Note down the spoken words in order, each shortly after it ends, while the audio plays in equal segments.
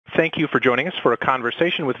Thank you for joining us for a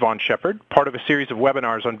conversation with Vaughn Sheppard, part of a series of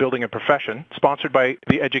webinars on building a profession, sponsored by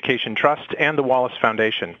the Education Trust and the Wallace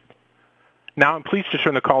Foundation. Now I'm pleased to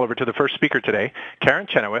turn the call over to the first speaker today, Karin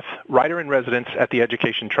Chenoweth, writer-in-residence at the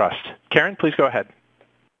Education Trust. Karin, please go ahead.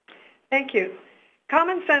 Thank you.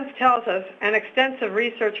 Common sense tells us, and extensive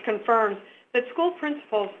research confirms, that school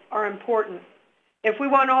principals are important. If we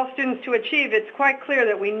want all students to achieve, it's quite clear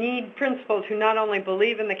that we need principals who not only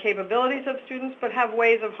believe in the capabilities of students, but have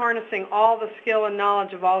ways of harnessing all the skill and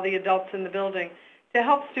knowledge of all the adults in the building to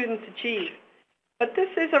help students achieve. But this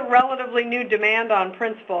is a relatively new demand on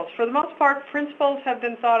principals. For the most part, principals have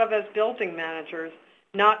been thought of as building managers,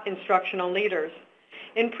 not instructional leaders.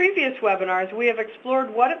 In previous webinars, we have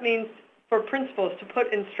explored what it means for principals to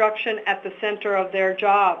put instruction at the center of their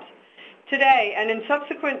jobs. Today, and in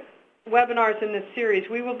subsequent webinars in this series,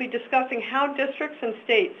 we will be discussing how districts and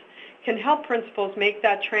states can help principals make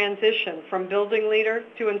that transition from building leader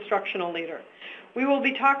to instructional leader. We will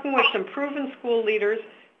be talking with some proven school leaders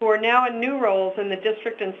who are now in new roles in the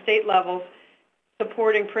district and state levels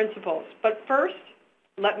supporting principals. But first,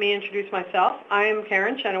 let me introduce myself. I am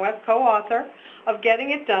Karin Chenoweth, co-author of Getting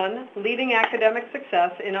It Done, Leading Academic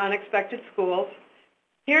Success in Unexpected Schools.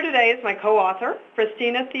 Here today is my co-author,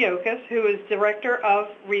 Christina Theokas, who is Director of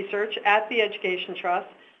Research at the Education Trust,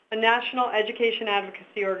 a national education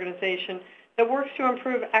advocacy organization that works to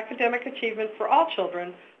improve academic achievement for all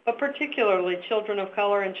children, but particularly children of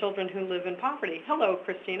color and children who live in poverty. Hello,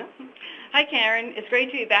 Christina. Hi, Karin. It's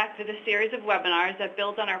great to be back to this series of webinars that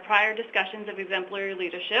builds on our prior discussions of exemplary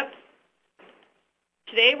leadership.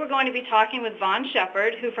 Today we're going to be talking with Vaughn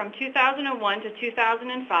Sheppard, who from 2001 to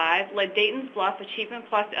 2005 led Dayton's Bluff Achievement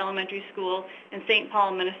Plus Elementary School in St.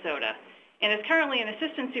 Paul, Minnesota, and is currently an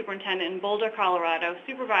assistant superintendent in Boulder, Colorado,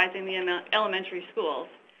 supervising the elementary schools.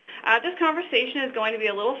 This conversation is going to be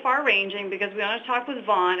a little far-ranging because we want to talk with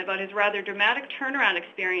Vaughn about his rather dramatic turnaround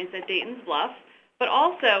experience at Dayton's Bluff, but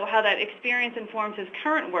also how that experience informs his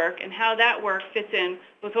current work and how that work fits in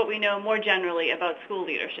with what we know more generally about school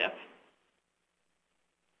leadership.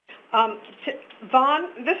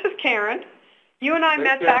 Vaughn, this is Karin. You and I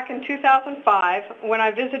met back in 2005 when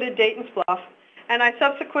I visited Dayton's Bluff, and I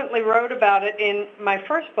subsequently wrote about it in my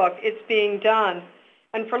first book, It's Being Done.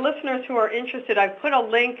 And for listeners who are interested, I've put a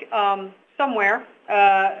link somewhere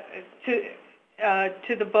to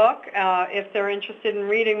the book if they're interested in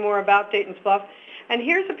reading more about Dayton's Bluff. And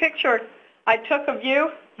here's a picture I took of you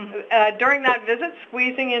during that visit,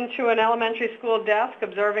 squeezing into an elementary school desk,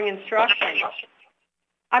 observing instruction.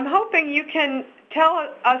 I'm hoping you can tell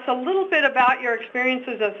us a little bit about your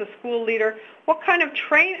experiences as a school leader. What kind of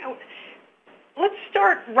let's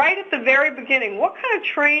start right at the very beginning. What kind of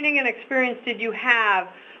training and experience did you have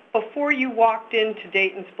before you walked into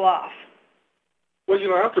Dayton's Bluff? Well,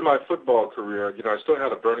 after my football career, I still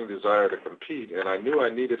had a burning desire to compete, and I knew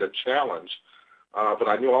I needed a challenge, but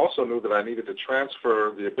I also knew that I needed to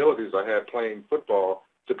transfer the abilities I had playing football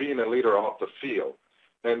to being a leader off the field.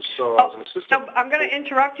 And so I was an assistant. So I'm going to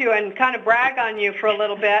interrupt you and kind of brag on you for a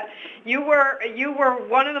little bit. You were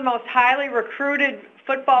one of the most highly recruited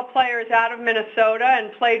football players out of Minnesota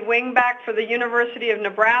and played wingback for the University of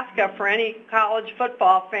Nebraska for any college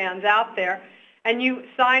football fans out there. And you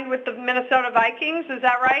signed with the Minnesota Vikings, is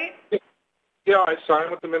that right? Yeah, I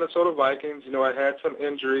signed with the Minnesota Vikings. I had some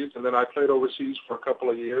injuries, and then I played overseas for a couple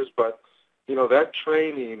of years. But, that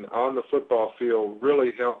training on the football field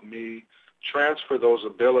really helped me transfer those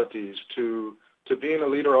abilities to being a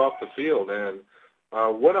leader off the field. And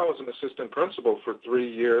when I was an assistant principal for 3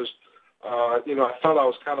 years, I felt I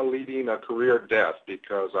was kind of leading a career death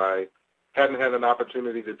because I hadn't had an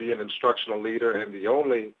opportunity to be an instructional leader, and the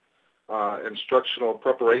only instructional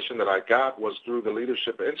preparation that I got was through the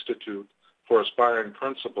Leadership Institute for Aspiring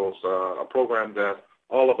Principals, a program that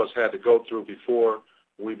all of us had to go through before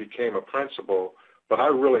we became a principal, but I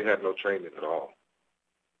really had no training at all.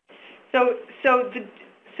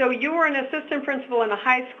 So you were an assistant principal in a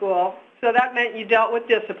high school, so that meant you dealt with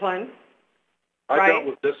discipline, right?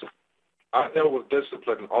 I dealt with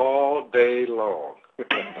discipline all day long.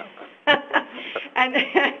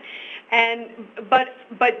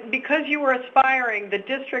 But because you were aspiring, the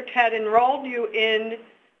district had enrolled you in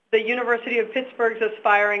the University of Pittsburgh's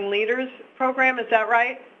Aspiring Leaders program, is that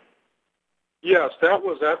right? Yes, that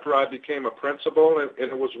was after I became a principal, and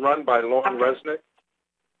it was run by Lauren Resnick.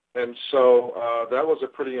 And so that was a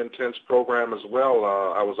pretty intense program as well.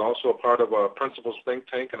 I was also a part of a principal's think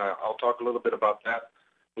tank, and I'll talk a little bit about that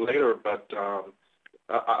later. But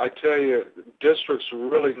I tell you, districts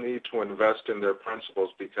really need to invest in their principals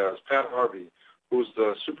because Pat Harvey, who was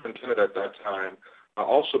the superintendent at that time,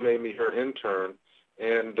 also made me her intern.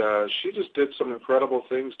 And she just did some incredible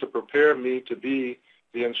things to prepare me to be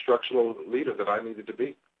the instructional leader that I needed to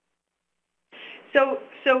be. So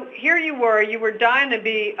here you were dying to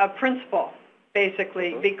be a principal,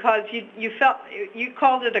 basically, because you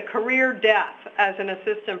called it a career death as an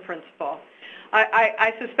assistant principal.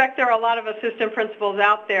 I suspect there are a lot of assistant principals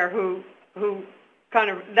out there who kind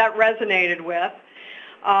of that resonated with.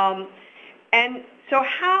 And so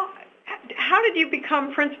how did you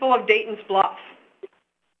become principal of Dayton's Bluff?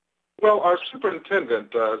 Well, our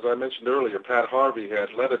superintendent, as I mentioned earlier, Pat Harvey,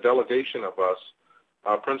 had led a delegation of us,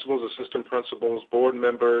 principals, assistant principals, board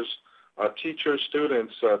members, teachers,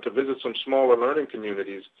 students, to visit some smaller learning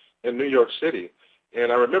communities in New York City.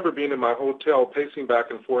 And I remember being in my hotel, pacing back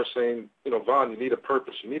and forth, saying, Vaughn, you need a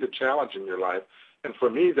purpose, you need a challenge in your life. And for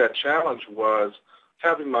me, that challenge was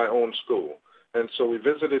having my own school. And so we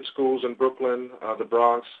visited schools in Brooklyn, the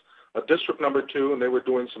Bronx, District Number 2, and they were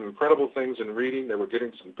doing some incredible things in reading. They were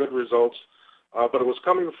getting some good results. But it was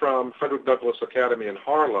coming from Frederick Douglass Academy in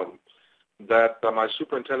Harlem that my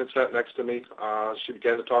superintendent sat next to me. She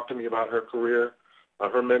began to talk to me about her career,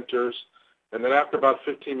 her mentors. And then after about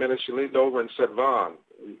 15 minutes, she leaned over and said, Vaughn,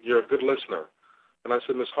 you're a good listener. And I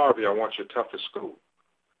said, Miss Harvey, I want your toughest school.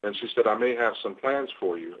 And she said, I may have some plans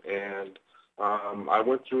for you. And I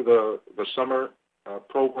went through the summer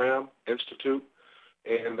program, institute,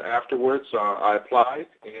 and afterwards I applied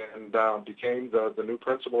and became the new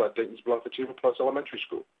principal at Dayton's Bluff Achiever Plus Elementary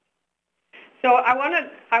School. So I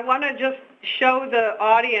want to just show the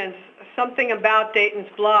audience something about Dayton's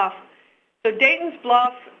Bluff. So Dayton's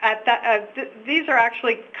Bluff, these are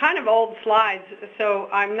actually kind of old slides, so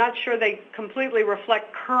I'm not sure they completely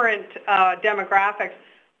reflect current demographics.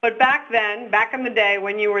 But back then, back in the day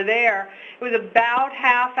when you were there, it was about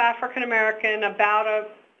half African American, about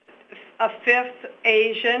a fifth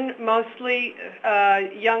Asian, mostly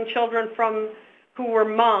young children who were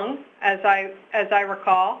Hmong, as I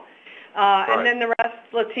recall, right. And then the rest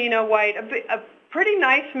Latino, white, a pretty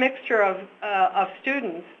nice mixture of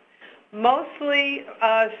students, mostly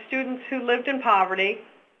students who lived in poverty,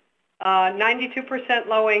 92%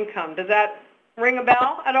 low income. Does that ring a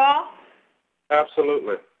bell at all?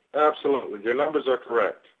 Absolutely. Absolutely. Your numbers are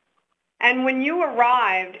correct. And when you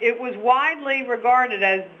arrived, it was widely regarded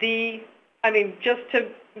as just to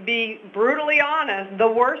be brutally honest, the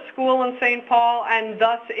worst school in St. Paul and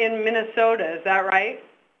thus in Minnesota. Is that right?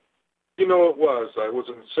 It was. It was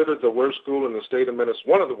considered the worst school in the state of Minnesota,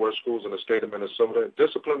 one of the worst schools in the state of Minnesota.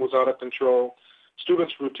 Discipline was out of control.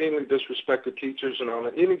 Students routinely disrespected teachers, and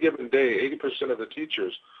on any given day, 80% of the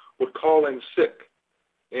teachers would call in sick.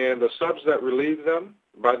 And the subs that relieved them,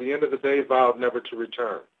 by the end of the day, vowed never to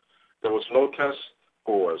return. There was low test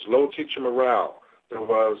scores, low teacher morale. There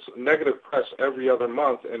was negative press every other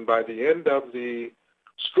month, and by the end of the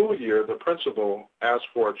school year, the principal asked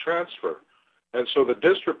for a transfer. And so the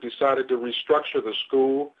district decided to restructure the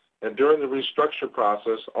school, and during the restructure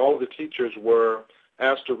process, all of the teachers were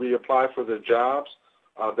asked to reapply for their jobs.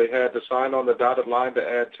 They had to sign on the dotted line to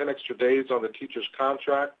add 10 extra days on the teacher's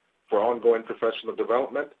contract for ongoing professional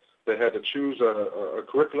development. They had to choose a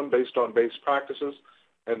curriculum based on base practices,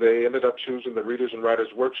 and they ended up choosing the Readers and Writers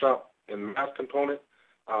Workshop and math component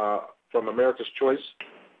from America's Choice.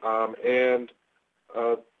 And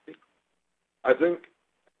I think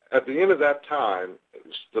at the end of that time,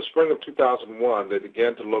 the spring of 2001, they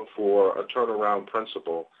began to look for a turnaround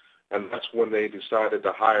principal, and that's when they decided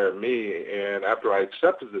to hire me. And after I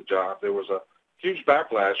accepted the job, there was a huge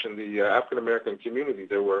backlash in the African-American community.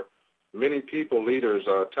 There were many people, leaders,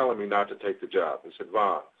 telling me not to take the job. They said,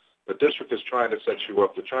 Vaughn, the district is trying to set you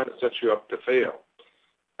up. They're trying to set you up to fail.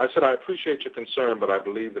 I said, I appreciate your concern, but I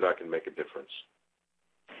believe that I can make a difference.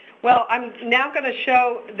 Well, I'm now going to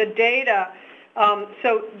show the data.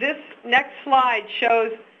 So this next slide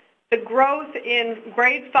shows the growth in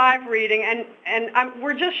grade 5 reading, and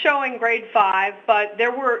we're just showing grade 5, but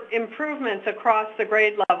there were improvements across the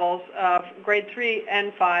grade levels, grade 3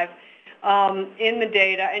 and 5, in the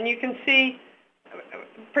data. And you can see,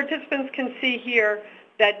 participants can see here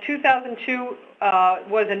that 2002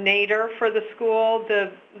 was a nadir for the school.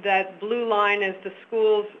 That blue line is the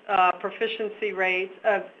school's proficiency rate,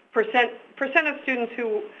 percent of students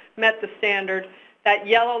who met the standard. That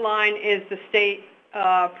yellow line is the state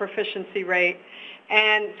proficiency rate.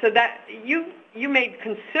 And so that you made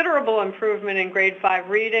considerable improvement in grade 5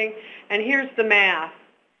 reading. And here's the math.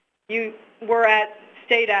 You were at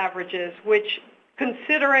state averages, which,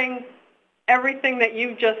 considering everything that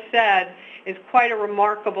you just said, is quite a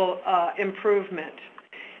remarkable improvement.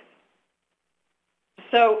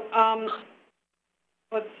 So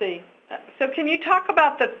let's see. So can you talk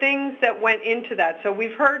about the things that went into that? So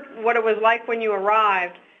we've heard what it was like when you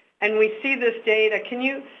arrived, and we see this data. Can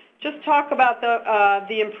you just talk about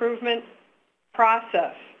the improvement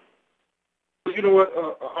process? You know what?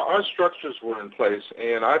 Our structures were in place,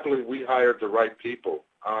 and I believe we hired the right people.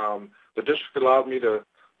 The district allowed me to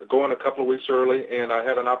go in a couple of weeks early, and I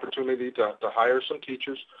had an opportunity to hire some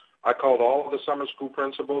teachers. I called all of the summer school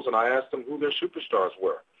principals, and I asked them who their superstars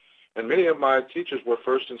were. And many of my teachers were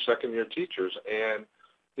first and second year teachers. And,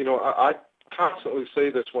 you know, I constantly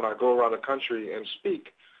say this when I go around the country and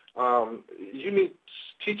speak. You need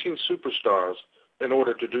teaching superstars in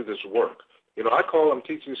order to do this work. You know, I call them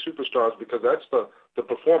teaching superstars because that's the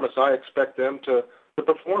performance I expect them to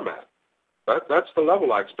perform at. That's the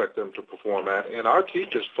level I expect them to perform at. And our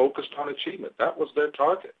teachers focused on achievement. That was their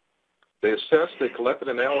target. They assessed, they collected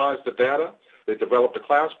and analyzed the data. They developed a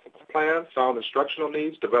class plan, found instructional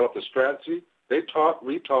needs, developed a strategy. They taught,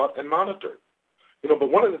 retaught, and monitored. You know,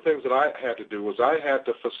 but one of the things that I had to do was I had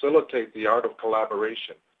to facilitate the art of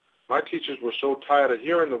collaboration. My teachers were so tired of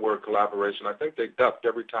hearing the word collaboration, I think they ducked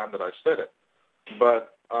every time that I said it.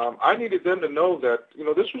 But I needed them to know that, you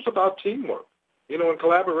know, this was about teamwork, you know, and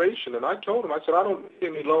collaboration. And I told them, I said, I don't need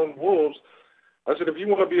any lone wolves. I said, if you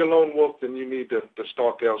want to be a lone wolf, then you need to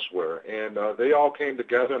stalk elsewhere. And they all came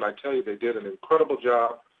together, and I tell you, they did an incredible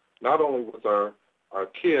job, not only with our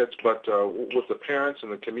kids, but with the parents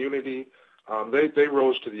and the community. They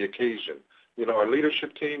rose to the occasion. You know, our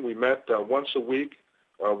leadership team, we met once a week.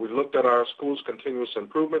 We looked at our school's continuous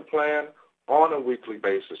improvement plan on a weekly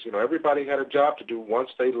basis. You know, everybody had a job to do once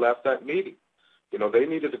they left that meeting. You know, they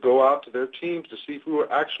needed to go out to their teams to see if we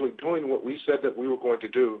were actually doing what we said that we were going to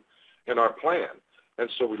do in our plan. And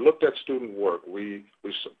so we looked at student work. We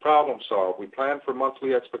problem solved. We planned for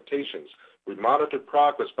monthly expectations. We monitored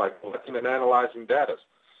progress by collecting and analyzing data.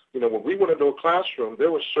 You know, when we went into a classroom,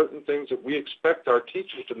 there were certain things that we expect our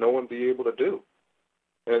teachers to know and be able to do.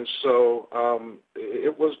 And so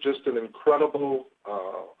it was just an incredible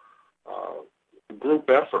group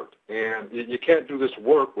effort. And you can't do this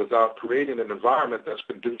work without creating an environment that's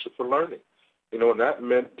conducive for learning. You know, and that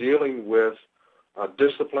meant dealing with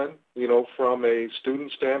discipline, you know, from a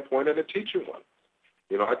student standpoint and a teacher one.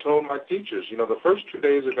 You know, I told my teachers, you know, the first 2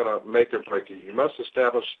 days are going to make or break you. You must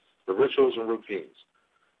establish the rituals and routines.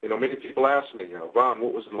 You know, many people ask me, Vaughn,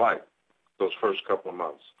 what was it like those first couple of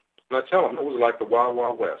months? And I tell them it was like the Wild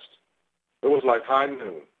Wild West. It was like high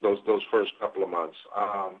noon those first couple of months.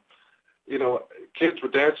 You know, kids were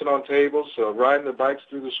dancing on tables, riding their bikes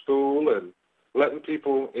through the school and letting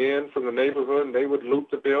people in from the neighborhood, and they would loop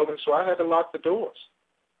the building, so I had to lock the doors.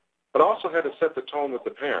 But I also had to set the tone with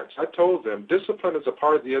the parents. I told them discipline is a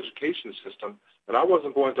part of the education system, and I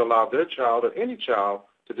wasn't going to allow their child or any child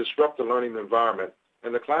to disrupt the learning environment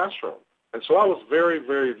in the classroom. And so I was very,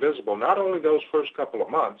 very visible, not only those first couple of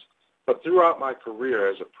months, but throughout my career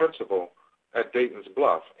as a principal at Dayton's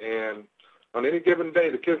Bluff. And on any given day,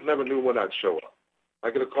 the kids never knew when I'd show up. I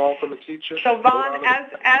get a call from a teacher. So, Vaughn,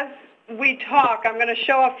 as we talk, I'm going to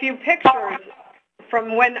show a few pictures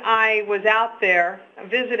from when I was out there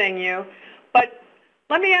visiting you. But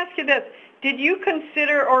let me ask you this. Did you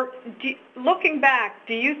consider, or looking back,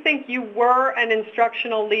 do you think you were an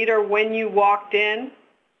instructional leader when you walked in?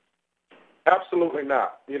 Absolutely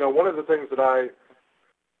not. You know, one of the things that I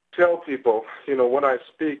tell people, you know, when I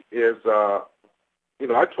speak is, you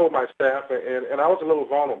know, I told my staff, and I was a little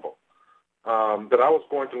vulnerable, that I was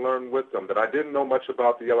going to learn with them, that I didn't know much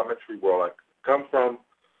about the elementary world. I come from,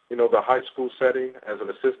 you know, the high school setting as an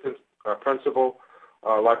assistant principal.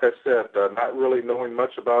 Like I said, not really knowing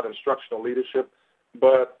much about instructional leadership,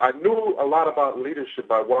 but I knew a lot about leadership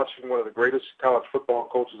by watching one of the greatest college football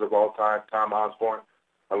coaches of all time, Tom Osborne.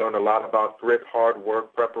 I learned a lot about grit, hard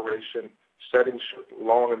work, preparation, setting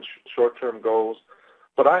long and short-term goals.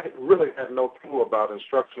 But I really had no clue about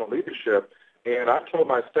instructional leadership, and I told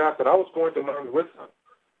my staff that I was going to learn with them.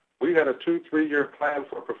 We had a 2-3 year plan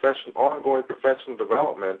for ongoing professional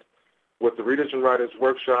development with the Readers and Writers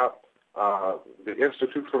Workshop, the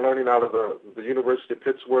Institute for Learning out of the University of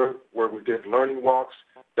Pittsburgh, where we did learning walks.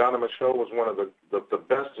 Donna Michaud was one of the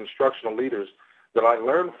best instructional leaders that I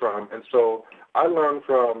learned from. And so I learned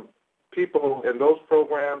from people in those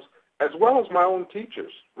programs as well as my own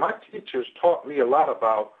teachers. My teachers taught me a lot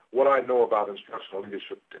about what I know about instructional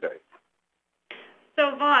leadership today.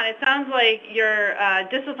 So, Vaughn, it sounds like your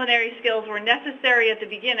disciplinary skills were necessary at the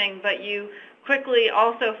beginning, but you quickly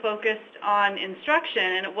also focused on instruction,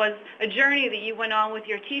 and it was a journey that you went on with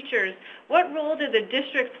your teachers. What role did the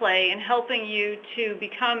district play in helping you to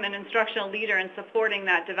become an instructional leader and supporting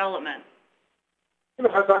that development?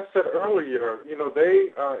 As I said earlier, they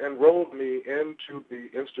enrolled me into the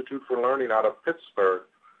Institute for Learning out of Pittsburgh,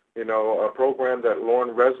 a program that Lauren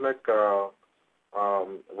Resnick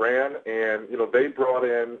ran, and, they brought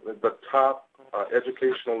in the top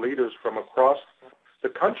educational leaders from across the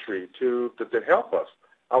country to help us.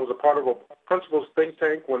 I was a part of a principals think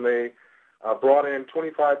tank when they brought in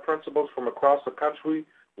 25 principals from across the country.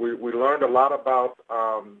 We learned a lot about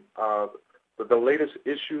the latest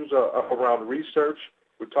issues around research.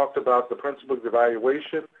 We talked about the principal's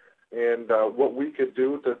evaluation and what we could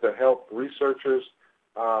do to help researchers,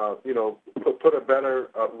 put a better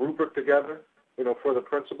rubric together, for the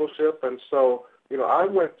principalship. And so, I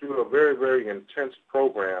went through a very, very intense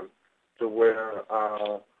program to where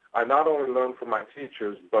I not only learned from my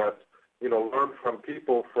teachers, but, learned from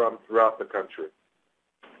people from throughout the country.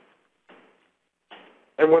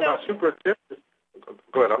 And when my superintendent,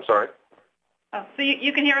 go ahead, I'm sorry. Oh, so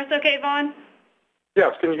you can hear us okay, Vaughn?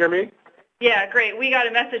 Yes, can you hear me? Yeah, great. We got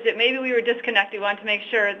a message that maybe we were disconnected. We wanted to make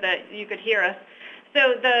sure that you could hear us.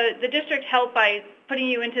 So the district helped by putting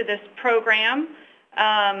you into this program.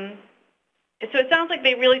 So it sounds like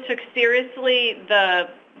they really took seriously the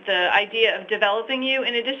idea of developing you.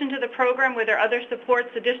 In addition to the program, were there other supports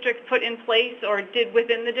the district put in place or did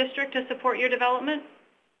within the district to support your development?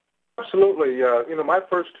 Absolutely. My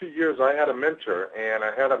first 2 years I had a mentor, and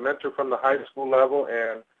I had a mentor from the high school level,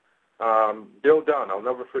 and Bill Dunn, I'll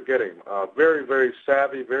never forget him. Very, very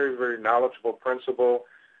savvy, very, very knowledgeable principal.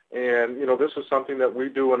 And, this is something that we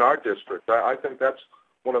do in our district. I think that's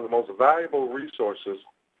one of the most valuable resources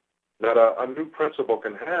that a new principal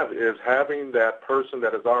can have, is having that person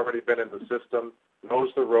that has already been in the system, knows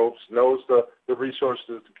the ropes, knows the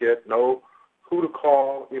resources to get, know who to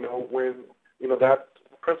call, when, that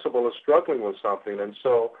principal is struggling with something. And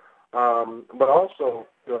so, but also,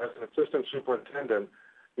 as an assistant superintendent,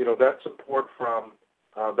 that support from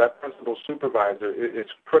that principal supervisor is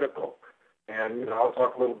critical. And, I'll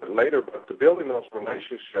talk a little bit later, but to building those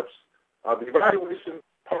relationships, the evaluation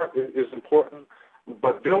part is important,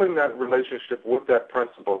 but building that relationship with that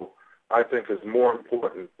principal, I think, is more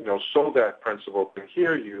important, so that principal can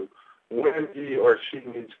hear you when he or she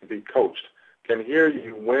needs to be coached, can hear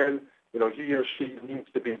you when, he or she needs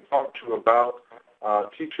to be talked to about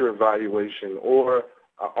teacher evaluation or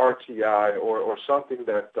RTI or something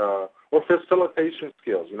that, or facilitation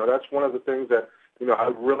skills. That's one of the things that,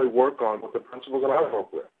 I really work on with the principals that I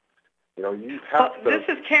work with. You have to. This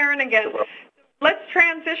is Karin again. Let's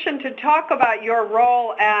transition to talk about your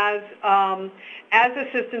role as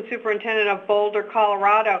assistant superintendent of Boulder,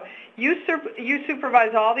 Colorado. You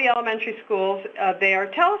supervise all the elementary schools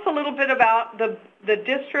there. Tell us a little bit about the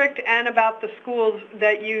district and about the schools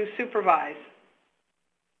that you supervise.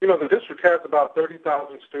 The district has about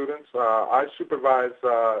 30,000 students. I supervise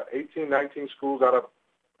 18, 19 schools out of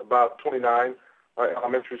about 29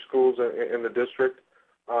 elementary schools in the district.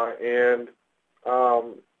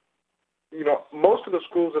 Most of the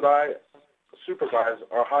schools that I supervise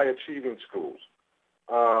are high-achieving schools.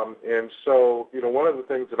 And so, one of the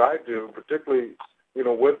things that I do, particularly,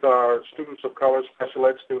 with our students of color, special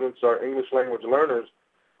ed students, our English language learners,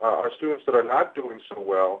 our students that are not doing so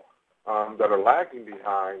well, that are lagging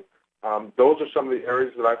behind, those are some of the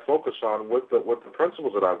areas that I focus on with the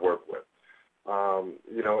principals that I work with.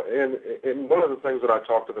 And one of the things that I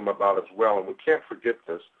talk to them about as well, and we can't forget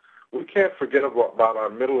this, we can't forget about our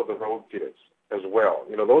middle-of-the-road kids as well.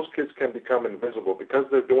 Those kids can become invisible because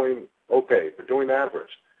they're doing okay, they're doing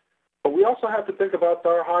average. But we also have to think about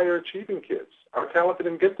our higher-achieving kids, our talented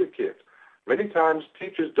and gifted kids. Many times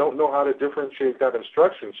teachers don't know how to differentiate that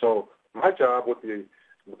instruction. So my job with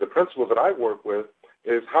the principals that I work with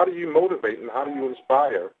is how do you motivate and how do you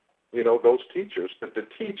inspire, those teachers to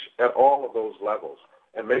teach at all of those levels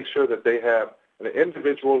and make sure that they have an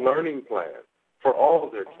individual learning plan for all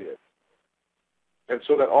of their kids. And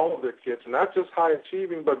so that all of their kids are not just high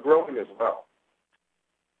achieving, but growing as well.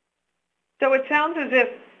 So it sounds as if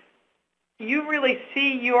you really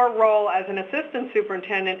see your role as an assistant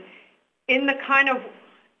superintendent in the kind of,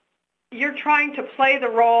 you're trying to play the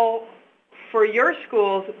role for your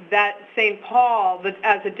schools that St. Paul,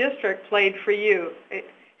 as a district, played for you.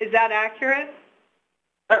 Is that accurate?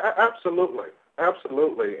 Absolutely.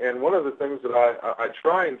 Absolutely. And one of the things that I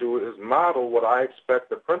try and do is model what I expect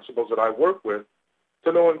the principals that I work with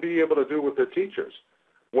to know and be able to do with their teachers.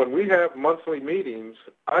 When we have monthly meetings,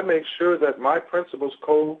 I make sure that my principals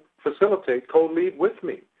co-facilitate, co-lead with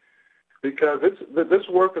me, because this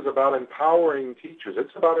work is about empowering teachers.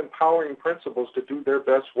 It's about empowering principals to do their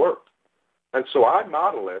best work. And so I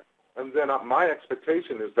model it, and then my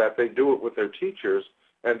expectation is that they do it with their teachers,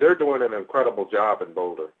 and they're doing an incredible job in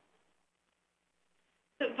Boulder.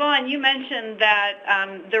 Vaughn, you mentioned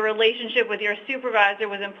that the relationship with your supervisor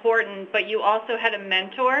was important, but you also had a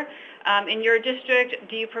mentor. In your district,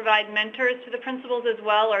 do you provide mentors to the principals as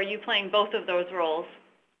well, or are you playing both of those roles?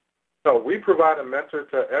 So we provide a mentor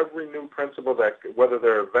to every new principal, that whether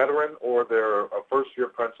they're a veteran or they're a first-year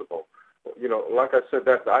principal. You know, like I said,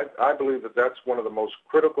 that I believe that that's one of the most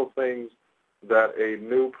critical things that a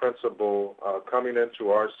new principal coming into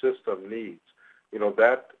our system needs. You know,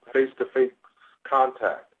 that face-to-face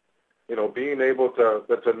contact. You know, being able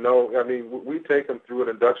to know. I mean, we take them through an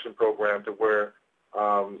induction program to where,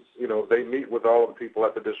 you know, they meet with all of the people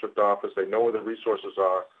at the district office. They know where the resources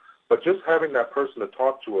are. But just having that person to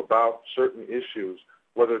talk to about certain issues,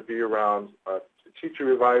 whether it be around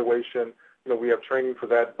teacher evaluation, you know, we have training for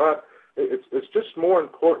that. But it's just more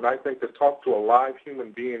important, I think, to talk to a live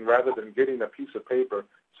human being rather than getting a piece of paper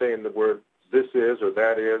saying the word this is or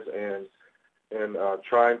that is and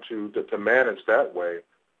trying to manage that way.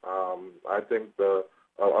 I think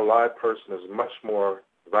a live person is much more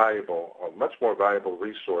valuable, a much more valuable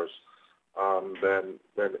resource than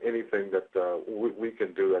anything that we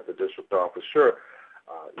can do at the district office. Sure,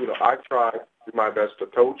 you know, I try my best to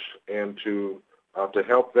coach and to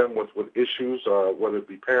help them with issues, whether it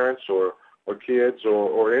be parents or kids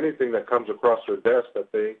or anything that comes across their desk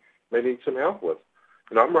that they may need some help with.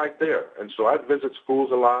 And I'm right there. And so I visit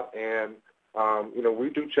schools a lot, and, you know, we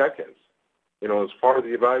do check-ins. You know, as part of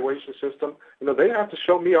the evaluation system, you know, they have to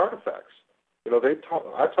show me artifacts. You know,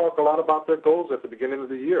 I talk a lot about their goals at the beginning of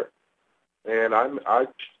the year. And I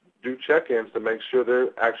do check-ins to make sure they're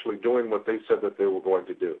actually doing what they said that they were going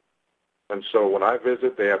to do. And so when I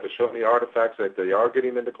visit, they have to show me artifacts that they are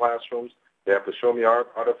getting into classrooms. They have to show me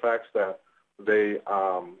artifacts that they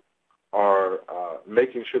are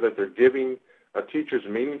making sure that they're giving teachers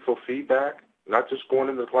meaningful feedback, not just going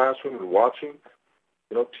into the classroom and watching.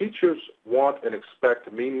 You know, teachers want and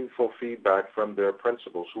expect meaningful feedback from their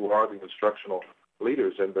principals, who are the instructional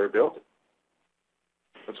leaders in their building.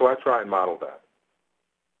 And so I try and model that.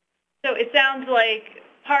 So it sounds like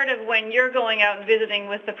part of when you're going out and visiting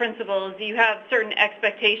with the principals, you have certain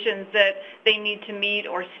expectations that they need to meet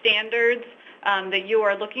or standards that you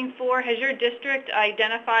are looking for. Has your district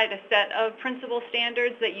identified a set of principal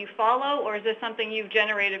standards that you follow, or is this something you've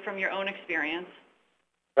generated from your own experience?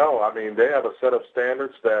 No, I mean, they have a set of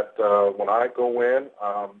standards that when I go in,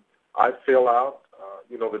 I fill out,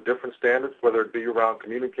 you know, the different standards, whether it be around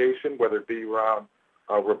communication, whether it be around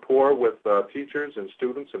rapport with teachers and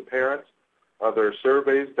students and parents. There are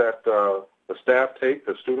surveys that the staff take,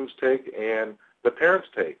 the students take, and the parents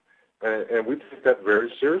take. And we take that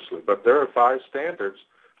very seriously. But there are 5 standards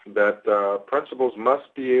that principals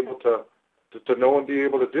must be able to know and be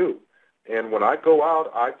able to do. And when I go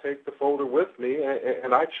out, I take the folder with me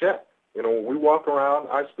and I check. You know, when we walk around,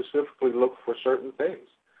 I specifically look for certain things.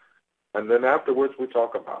 And then afterwards, we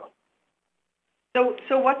talk about them.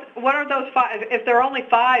 So what are those 5? If there are only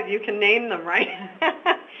 5, you can name them, right?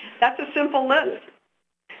 That's a simple list.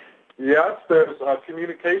 Yes, there's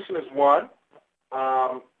communication is 1.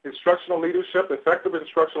 Instructional leadership, effective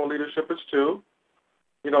instructional leadership is 2.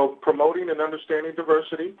 You know, promoting and understanding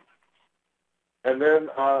diversity. And then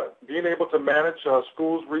being able to manage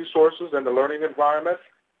schools' resources and the learning environment.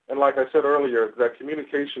 And like I said earlier, that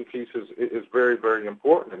communication piece is very, very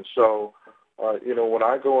important. And so, you know, when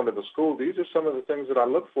I go into the school, these are some of the things that I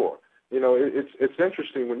look for. You know, it's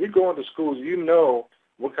interesting. When you go into schools, you know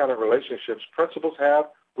what kind of relationships principals have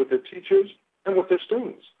with their teachers and with their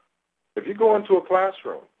students. If you go into a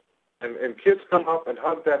classroom and kids come up and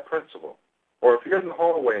hug that principal, or if you're in the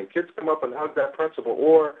hallway and kids come up and hug that principal,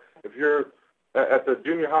 or if you're at the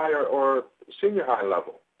junior high or senior high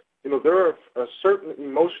level, you know, there are certain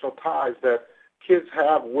emotional ties that kids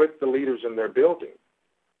have with the leaders in their building.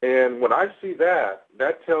 And when I see that,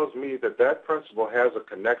 that tells me that that principal has a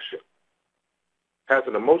connection, has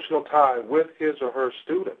an emotional tie with his or her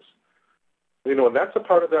students. You know, and that's a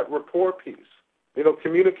part of that rapport piece. You know,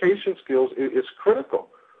 communication skills is critical.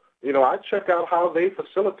 You know, I check out how they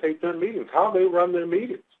facilitate their meetings, how they run their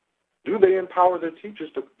meetings. Do they empower their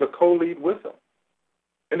teachers to co-lead with them?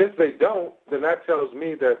 And if they don't, then that tells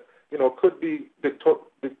me that, you know, it could be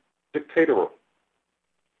dictatorial.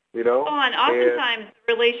 You know? Oh, and oftentimes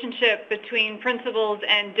the relationship between principals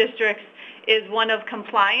and districts is one of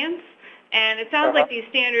compliance. And it sounds like these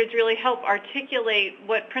standards really help articulate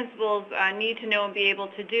what principals need to know and be able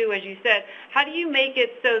to do, as you said. How do you make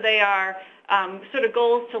it so they are sort of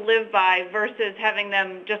goals to live by versus having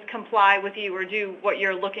them just comply with you or do what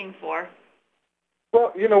you're looking for?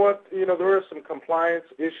 Well, you know what? You know, there are some compliance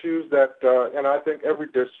issues that, and I think every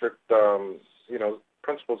district, you know,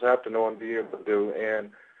 principals have to know and be able to do.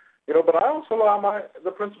 And, But I also allow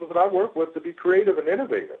the principals that I work with to be creative and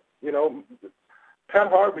innovative. Pat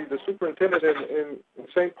Harvey, the superintendent in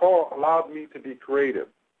St. Paul, allowed me to be creative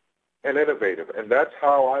and innovative, and that's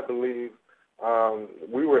how I believe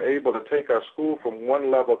we were able to take our school from one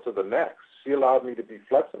level to the next. She allowed me to be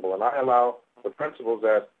flexible, and I allow the principals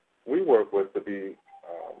that we work with to be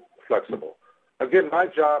flexible. Again, my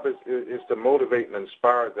job is to motivate and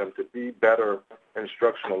inspire them to be better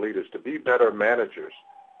instructional leaders, to be better managers,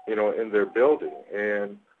 in their building.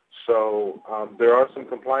 And so there are some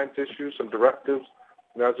compliance issues, some directives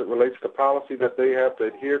as it relates to policy that they have to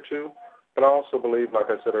adhere to. But I also believe, like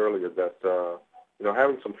I said earlier, that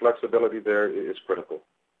having some flexibility there is critical.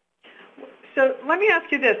 So let me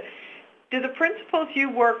ask you this. Do the principals you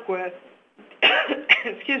work with,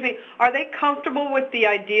 excuse me, are they comfortable with the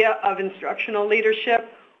idea of instructional leadership,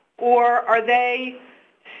 or are they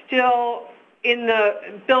still in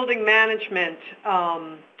the building management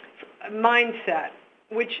mindset,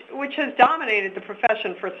 which has dominated the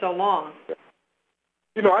profession for so long?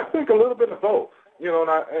 I think a little bit of both.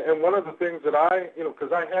 And one of the things that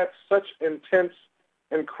because I had such intense,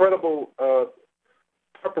 incredible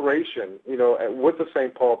preparation, with the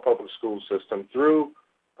St. Paul public school system through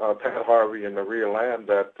Pat Harvey and Maria Land,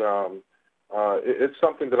 that it's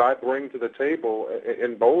something that I bring to the table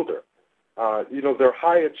in Boulder. They're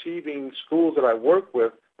high-achieving schools that I work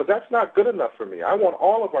with, but that's not good enough for me. I want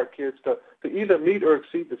all of our kids to either meet or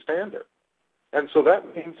exceed the standard. And so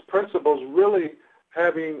that means principals really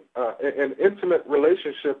having an intimate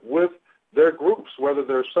relationship with their groups, whether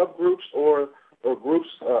they're subgroups or groups,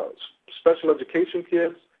 special education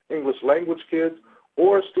kids, English language kids,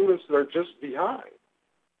 or students that are just behind.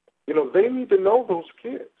 They need to know those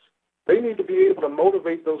kids. They need to be able to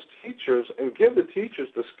motivate those teachers and give the teachers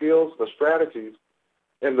the skills, the strategies,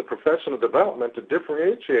 and the professional development to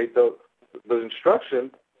differentiate the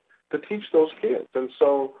instruction to teach those kids. And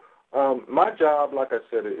so my job, like I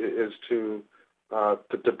said, is to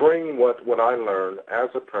bring what I learned as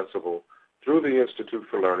a principal through the Institute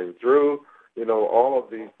for Learning, through all of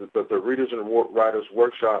the Readers and Writers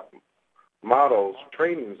Workshop models,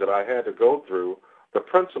 trainings that I had to go through, the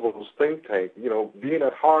principal's think tank, being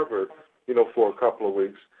at Harvard, for a couple of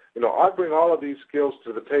weeks. I bring all of these skills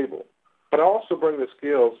to the table, but I also bring the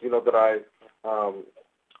skills, that I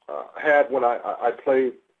had when I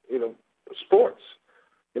played, sports.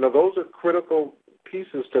 Those are critical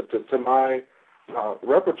pieces to my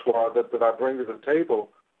repertoire that I bring to the table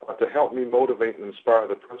to help me motivate and inspire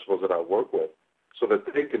the principals that I work with so that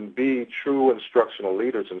they can be true instructional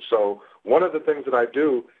leaders. And so one of the things that I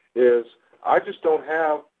do is I just don't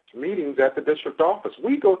have meetings at the district office.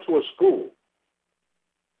 We go to a school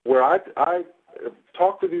where I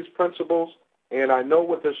talk to these principals, and I know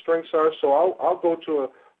what their strengths are, so I'll go to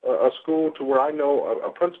a school to where I know a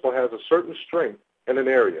principal has a certain strength in an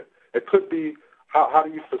area. It could be how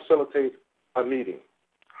do you facilitate a meeting?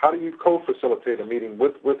 How do you co-facilitate a meeting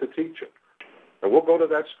with a teacher? And we'll go to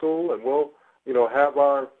that school and we'll, have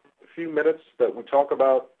our few minutes that we talk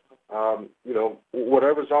about,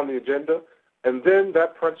 whatever's on the agenda, and then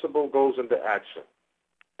that principal goes into action.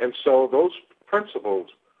 And so those principals,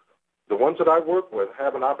 the ones that I work with,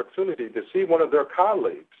 have an opportunity to see one of their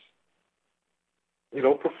colleagues,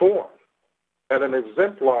 perform at an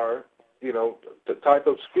exemplar, the type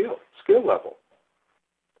of skill level.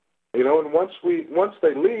 And once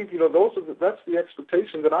they leave, that's the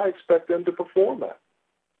expectation that I expect them to perform at.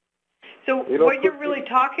 So what you're really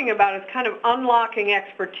talking about is kind of unlocking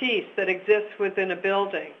expertise that exists within a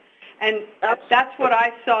building. And that's what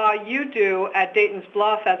I saw you do at Dayton's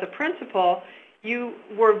Bluff as a principal. You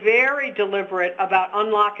were very deliberate about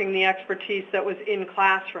unlocking the expertise that was in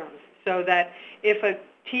classrooms so that if a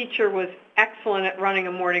teacher was excellent at running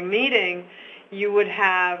a morning meeting, you would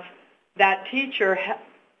have that teacher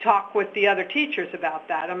talk with the other teachers about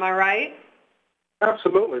that. Am I right?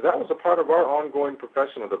 Absolutely. That was a part of our ongoing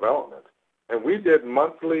professional development. And we did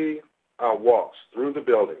monthly walks through the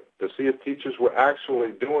building to see if teachers were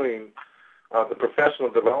actually doing the professional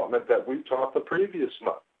development that we taught the previous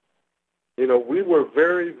month. We were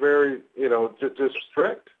very, very, just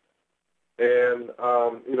strict. And,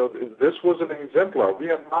 this was an exemplar. We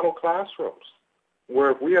had model classrooms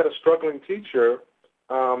where if we had a struggling teacher,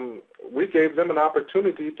 we gave them an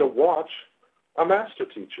opportunity to watch a master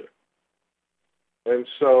teacher. And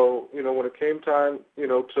so, when it came time,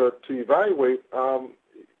 to evaluate,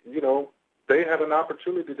 they had an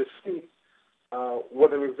opportunity to see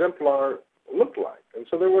what an exemplar looked like. And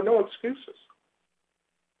so there were no excuses.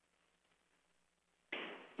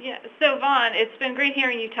 Yeah, so Vaughn, it's been great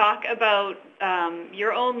hearing you talk about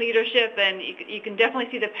your own leadership, and you can definitely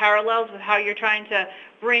see the parallels with how you're trying to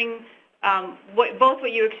bring both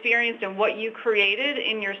what you experienced and what you created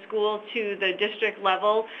in your school to the district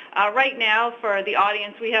level. Right now, for the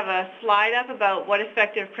audience, we have a slide up about what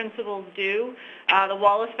effective principals do. The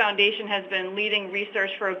Wallace Foundation has been leading research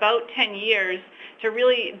for about 10 years to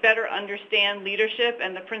really better understand leadership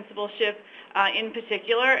and the principalship in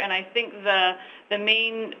particular, and I think the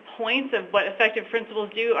main points of what effective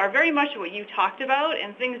principals do are very much what you talked about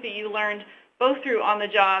and things that you learned both through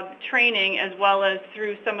on-the-job training as well as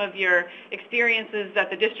through some of your experiences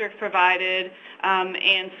that the district provided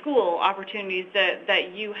and school opportunities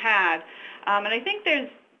that you had. And I think there's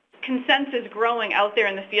consensus growing out there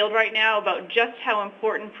in the field right now about just how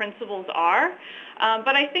important principals are.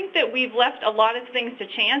 But I think that we've left a lot of things to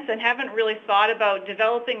chance and haven't really thought about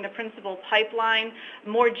developing the principal pipeline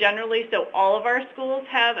more generally so all of our schools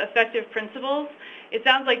have effective principals. It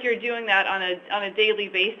sounds like you're doing that on a daily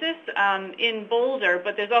basis in Boulder,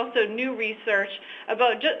 but there's also new research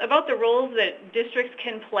about the roles that districts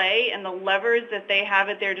can play and the levers that they have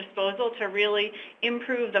at their disposal to really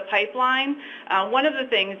improve the pipeline. One of the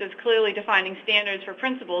things is clearly defining standards for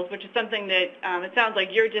principals, which is something that it sounds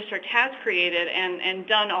like your district has created and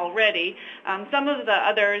done already. Some of the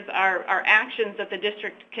others are actions that the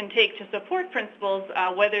district can take to support principals,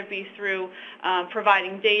 whether it be through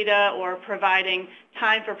providing data or providing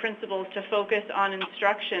time for principals to focus on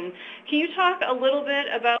instruction. Can you talk a little bit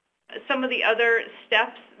about some of the other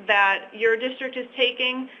steps that your district is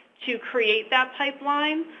taking to create that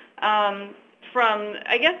pipeline?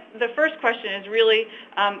 I guess the first question is really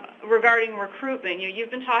regarding recruitment. You've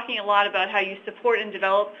been talking a lot about how you support and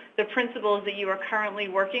develop the principals that you are currently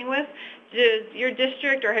working with. Does your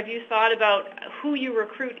district, or have you thought about who you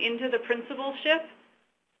recruit into the principalship?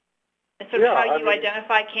 And sort of how you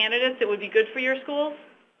identify candidates that would be good for your schools?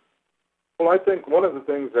 Well, I think one of the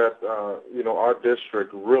things that our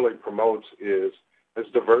district really promotes is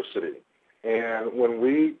diversity. And when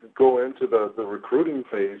we go into the recruiting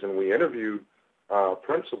phase and we interview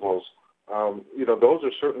principals, those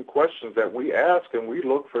are certain questions that we ask, and we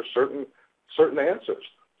look for certain answers.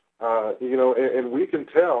 And we can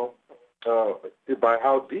tell by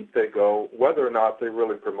how deep they go whether or not they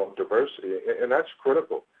really promote diversity, and that's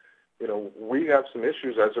critical. We have some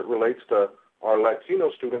issues as it relates to our Latino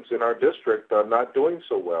students in our district not doing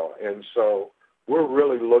so well, and so we're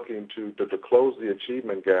really looking to close the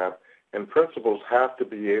achievement gap, and principals have to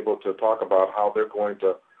be able to talk about how they're going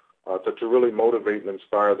to really motivate and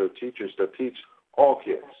inspire their teachers to teach all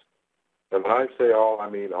kids. And when I say all, I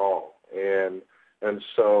mean all. And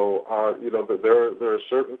so there are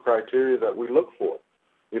certain criteria that we look for.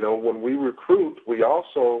 When we recruit, we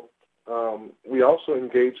also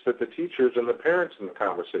engage the teachers and the parents in the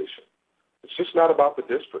conversation. It's just not about the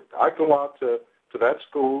district. I go out to that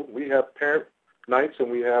school. We have parent nights and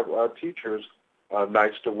we have teachers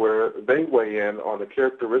nights to where they weigh in on the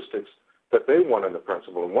characteristics that they want in the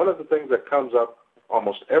principal. And one of the things that comes up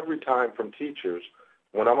almost every time from teachers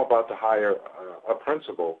when I'm about to hire a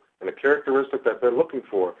principal and a characteristic that they're looking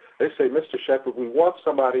for, they say, Mr. Sheppard, we want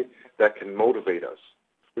somebody that can motivate us.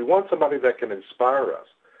 We want somebody that can inspire us.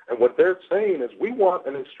 And what they're saying is we want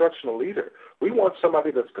an instructional leader. We want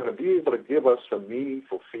somebody that's going to be able to give us some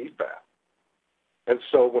meaningful feedback. And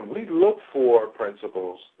so when we look for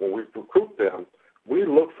principals, when we recruit them, we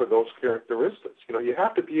look for those characteristics. You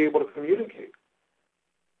have to be able to communicate.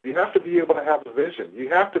 You have to be able to have a vision. You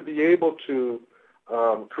have to be able to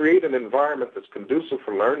create an environment that's conducive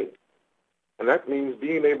for learning. And that means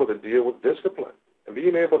being able to deal with discipline and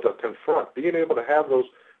being able to confront, being able to have those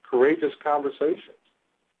courageous conversations,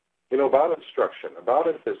 about instruction, about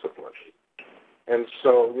discipline. And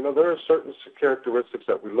so, there are certain characteristics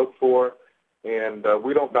that we look for, and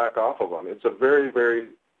we don't back off of them. It's a very, very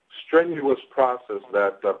strenuous process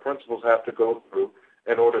that principals have to go through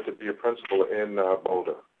in order to be a principal in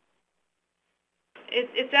Boulder.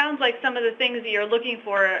 It sounds like some of the things that you're looking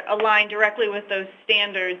for align directly with those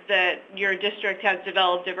standards that your district has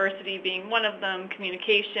developed, diversity being one of them,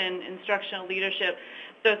 communication, instructional leadership.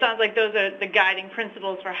 So it sounds like those are the guiding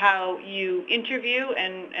principles for how you interview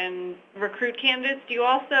and recruit candidates. Do you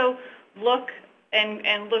also look and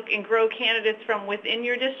grow candidates from within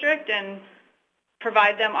your district and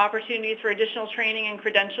provide them opportunities for additional training and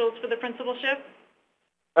credentials for the principalship?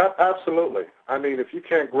 Absolutely. I mean, if you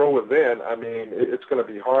can't grow within, it's going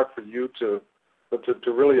to be hard for you to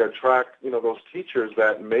really attract, those teachers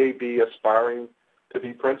that may be aspiring to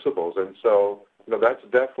be principals. And so, that's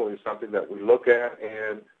definitely something that we look at.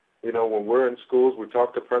 And, when we're in schools, we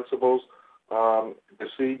talk to principals to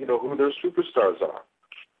see, who their superstars are.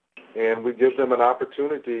 and we give them an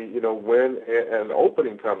opportunity, when an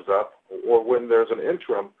opening comes up or when there's an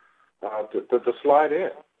interim to slide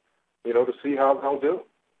in, to see how they'll do.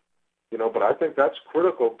 But I think that's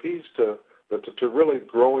critical piece to really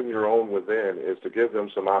growing your own within is to give them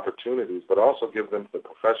some opportunities, but also give them the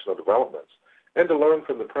professional developments and to learn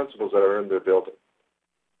from the principals that are in their building.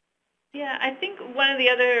 Yeah, I think one of the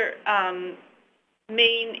other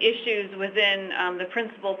main issues within the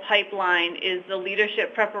principal pipeline is the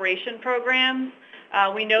leadership preparation programs.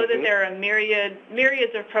 We know that there are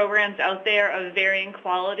myriads of programs out there of varying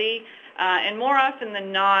quality, and more often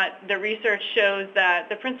than not, the research shows that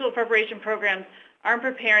the principal preparation programs aren't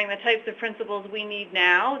preparing the types of principals we need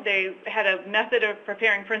now. They had a method of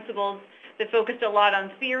preparing principals that focused a lot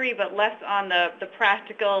on theory but less on the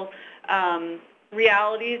practical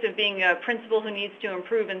realities of being a principal who needs to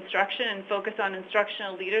improve instruction and focus on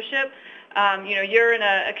instructional leadership. You're in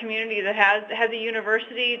a community that has a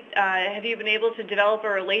university. Have you been able to develop a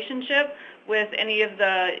relationship with any of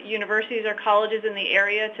the universities or colleges in the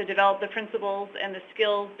area to develop the principles and the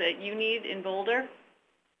skills that you need in Boulder?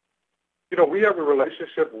 We have a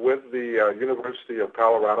relationship with the University of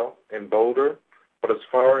Colorado in Boulder, but as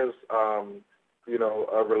far as,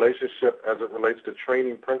 a relationship as it relates to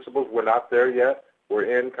training principals, we're not there yet.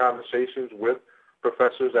 We're in conversations with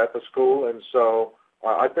professors at the school, and so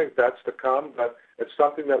I think that's to come, but it's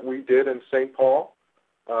something that we did in St. Paul.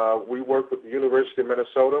 We worked with the University of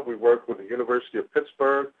Minnesota. We worked with the University of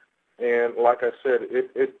Pittsburgh, and like I said,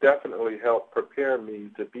 it definitely helped prepare me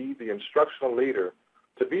to be the instructional leader,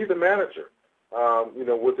 to be the manager,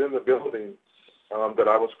 within the building that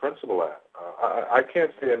I was principal at. I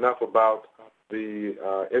can't say enough about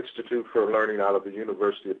the Institute for Learning out of the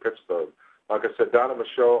University of Pittsburgh. Like I said, Donna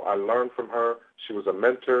Michaud, I learned from her. She was a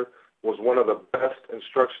mentor, was one of the best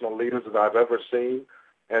instructional leaders that I've ever seen.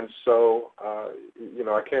 And so,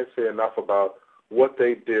 I can't say enough about what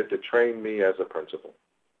they did to train me as a principal.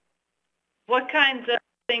 What kinds of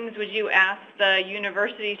things would you ask the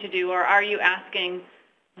university to do, or are you asking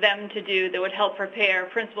them to do that would help prepare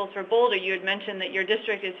principals for Boulder? You had mentioned that your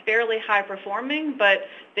district is fairly high performing, but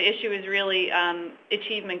the issue is really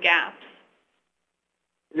achievement gaps.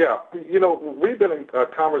 Yeah, we've been in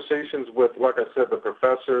conversations with, like I said, the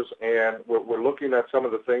professors, and we're looking at some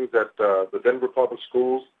of the things that the Denver Public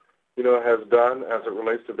Schools, has done as it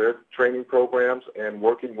relates to their training programs and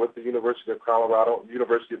working with the University of Colorado,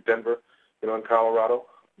 University of Denver, in Colorado.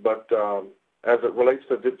 But as it relates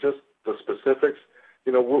to just the specifics,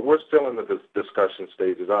 we're still in the discussion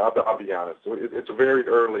stages. I'll be honest. It's very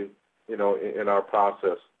early, in our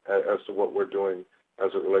process as to what we're doing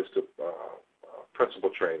as it relates to principal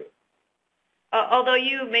training. Although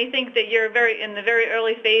you may think that you're in the very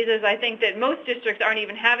early phases, I think that most districts aren't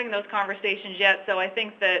even having those conversations yet. So I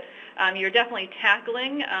think that you're definitely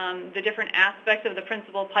tackling the different aspects of the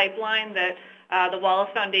principal pipeline that the Wallace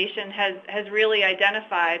Foundation has really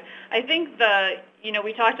identified. I think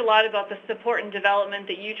we talked a lot about the support and development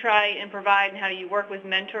that you try and provide and how you work with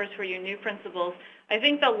mentors for your new principals. I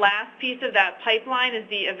think the last piece of that pipeline is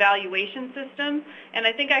the evaluation system, and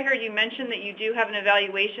I think I heard you mention that you do have an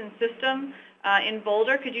evaluation system in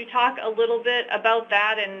Boulder. Could you talk a little bit about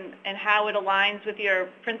that and how it aligns with your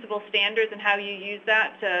principal standards and how you use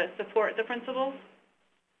that to support the principals?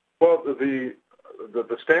 Well, the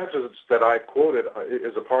standards that I quoted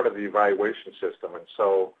is a part of the evaluation system, and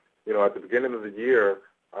so, at the beginning of the year,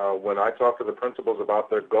 when I talk to the principals about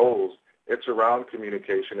their goals, it's around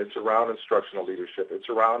communication, it's around instructional leadership, it's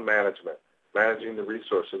around management, managing the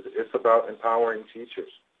resources. It's about empowering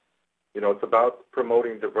teachers. It's about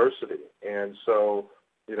promoting diversity. And so,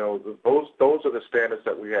 those are the standards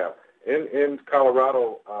that we have. In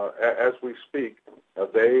Colorado, as we speak,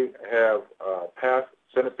 they have passed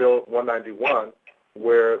Senate Bill 191,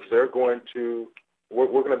 where we're going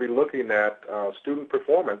to be looking at student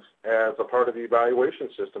performance as a part of the evaluation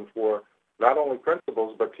system for not only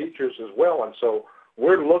principals but teachers as well. And so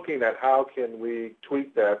we're looking at how can we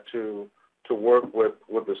tweak that to work with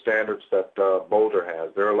the standards that Boulder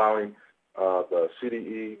has. They're allowing the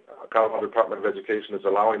CDE, Colorado Department of Education, is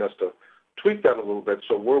allowing us to tweak that a little bit.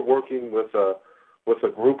 So we're working with a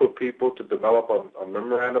group of people to develop a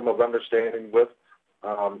memorandum of understanding with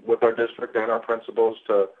our district and our principals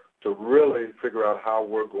to really figure out how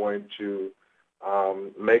we're going to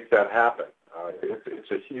make that happen.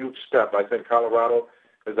 It's a huge step. I think Colorado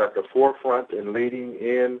is at the forefront in leading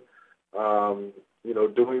in,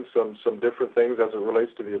 doing some different things as it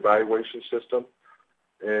relates to the evaluation system,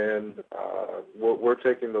 and we're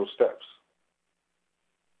taking those steps.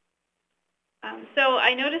 So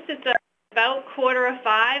I noticed it's a about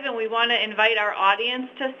 4:45, and we want to invite our audience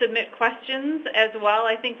to submit questions as well.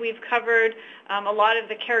 I think we've covered a lot of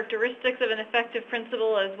the characteristics of an effective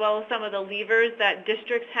principal, as well as some of the levers that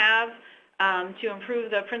districts have to improve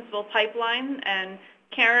the principal pipeline. And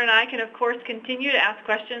Karin and I can, of course, continue to ask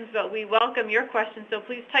questions, but we welcome your questions. So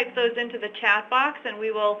please type those into the chat box, and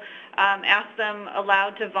we will ask them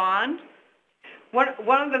aloud to Vaughn. One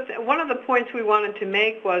of the points we wanted to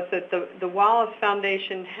make was that the Wallace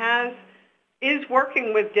Foundation is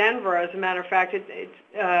working with Denver. As a matter of fact,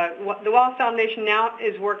 the Wallace Foundation now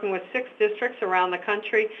is working with 6 districts around the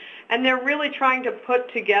country, and they're really trying to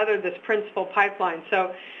put together this principal pipeline.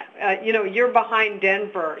 So, you're behind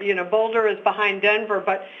Denver. Boulder is behind Denver,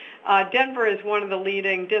 but Denver is one of the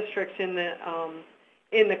leading districts in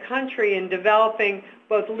the country in developing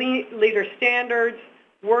both leader standards,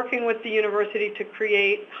 working with the university to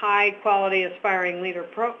create high-quality aspiring leader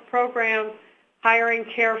programs, hiring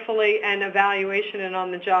carefully, and evaluation and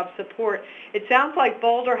on-the-job support. It sounds like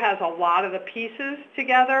Boulder has a lot of the pieces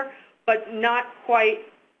together, but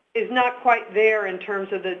is not quite there in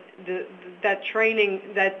terms of that training,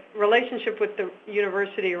 that relationship with the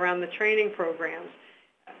university around the training programs.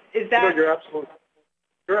 Is that? You're absolutely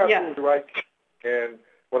right. And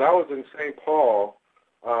when I was in St. Paul,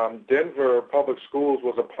 Denver Public Schools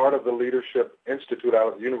was a part of the Leadership Institute out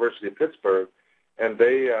of the University of Pittsburgh, and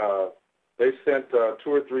they sent 2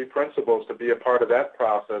 or 3 principals to be a part of that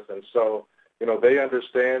process. And so, they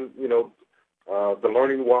understand, the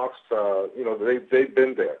learning walks, they've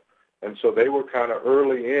been there. And so they were kind of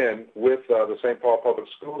early in with the St. Paul Public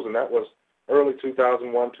Schools, and that was early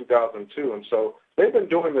 2001, 2002. And so they've been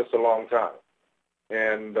doing this a long time.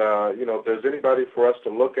 And, if there's anybody for us to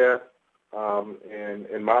look at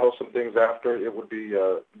and model some things after, it would be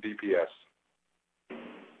DPS.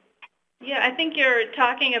 Yeah, I think you're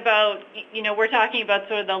talking about, we're talking about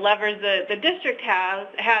sort of the levers the district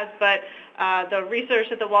has, but the research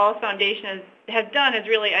that the Wallace Foundation has done has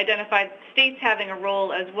really identified states having a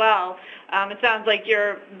role as well. It sounds like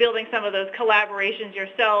you're building some of those collaborations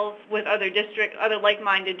yourselves with other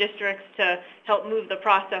like-minded districts to help move the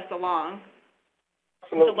process along.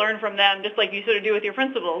 Absolutely. To learn from them, just like you sort of do with your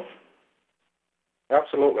principals.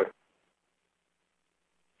 Absolutely.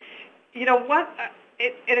 You know what?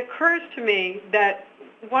 It occurs to me that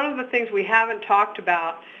one of the things we haven't talked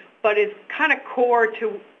about, but is kind of core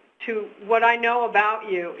to what I know about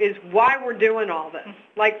you, is why we're doing all this.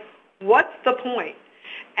 Like, what's the point?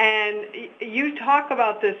 And you talk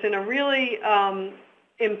about this in a really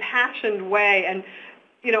impassioned way. And,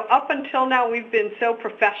 up until now, we've been so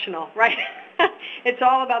professional, right? It's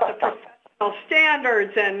all about the professional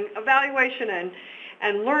standards and evaluation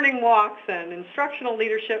and learning walks and instructional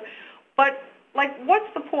leadership. But,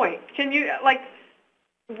 what's the point? Can you,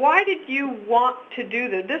 why did you want to do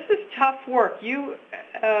this? This is tough work.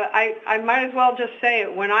 I might as well just say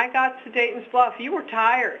it. When I got to Dayton's Bluff, you were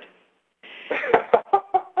tired.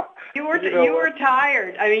 You were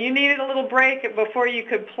tired. I mean, you needed a little break before you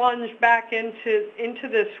could plunge back into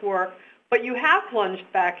this work. But you have plunged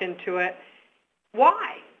back into it.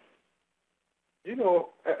 Why?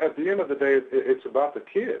 At the end of the day, it's about the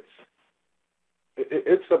kids.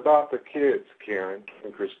 It's about the kids, Karin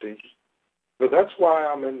and Christina. So that's why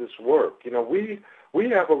I'm in this work. We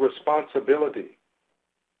have a responsibility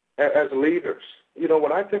as leaders.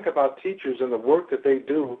 When I think about teachers and the work that they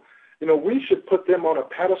do, we should put them on a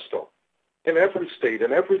pedestal in every state,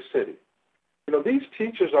 in every city. These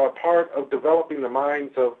teachers are part of developing the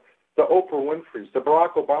minds of the Oprah Winfreys, the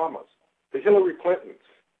Barack Obamas, the Hillary Clintons,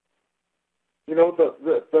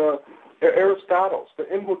 the Aristotles, the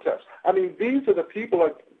Imhoteps. I mean, these are the people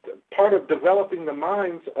part of developing the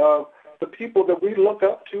minds of the people that we look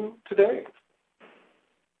up to today.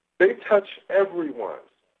 They touch everyone.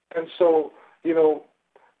 And so, the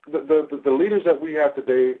leaders that we have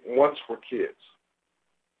today once were kids.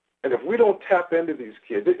 And if we don't tap into these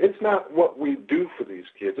kids, it's not what we do for these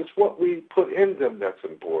kids, it's what we put in them that's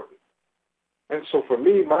important. And so for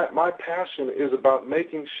me, my passion is about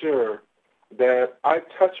making sure that I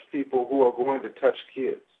touch people who are going to touch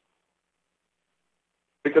kids.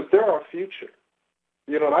 Because they're our future.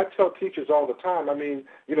 And I tell teachers all the time,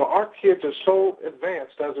 our kids are so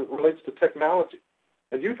advanced as it relates to technology.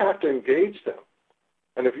 And you have to engage them.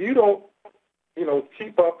 And if you don't,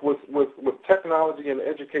 keep up with technology and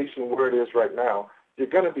education where it is right now, you're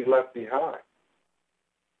going to be left behind.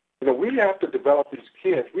 We have to develop these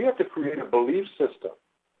kids. We have to create a belief system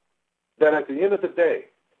that at the end of the day,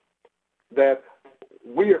 that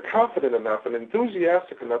we are confident enough and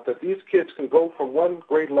enthusiastic enough that these kids can go from one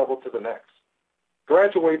grade level to the next,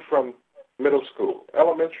 graduate from middle school,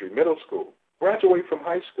 elementary, middle school, graduate from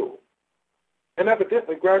high school, and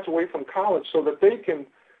evidently graduate from college so that they can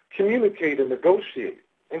communicate and negotiate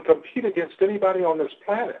and compete against anybody on this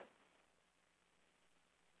planet.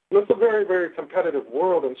 It's a very, very competitive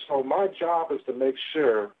world, and so my job is to make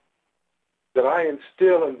sure that I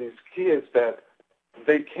instill in these kids that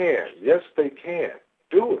they can. Yes, they can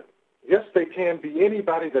do it. Yes, they can be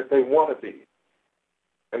anybody that they want to be.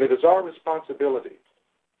 And it is our responsibility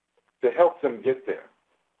to help them get there.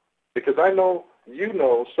 Because I know you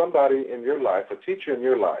know somebody in your life, a teacher in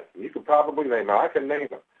your life. You could probably name her. I can name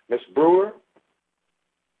her. Miss Brewer,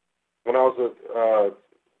 when I was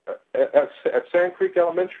at Sand Creek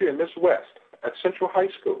Elementary, and Miss West at Central High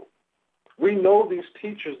School. We know these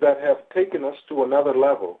teachers that have taken us to another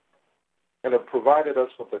level and have provided us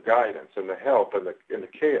with the guidance and the help and the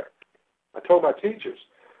care. I told my teachers,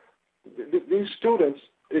 these students,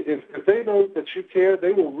 if they know that you care,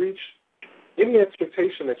 they will reach any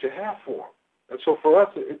expectation that you have for them. And so for us,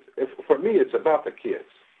 for me, it's about the kids.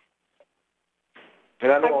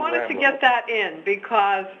 And I wanted to get that in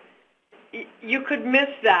because you could miss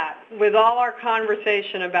that with all our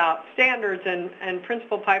conversation about standards and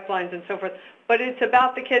principal pipelines and so forth. But it's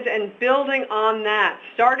about the kids and building on that.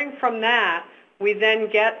 Starting from that, we then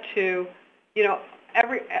get to,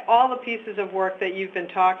 all the pieces of work that you've been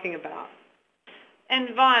talking about. And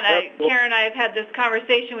Vaughn, Karen and I have had this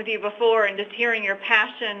conversation with you before, and just hearing your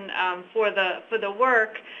passion for the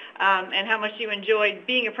work and how much you enjoyed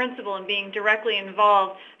being a principal and being directly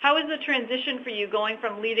involved. How is the transition for you going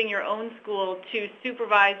from leading your own school to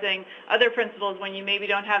supervising other principals when you maybe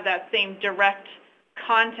don't have that same direct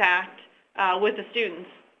contact with the students?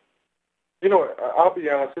 I'll be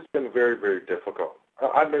honest, it's been very, very difficult.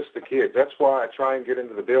 I miss the kids. That's why I try and get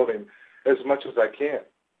into the building as much as I can.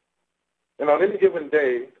 And on any given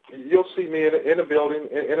day, you'll see me in a building,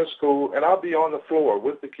 in a school, and I'll be on the floor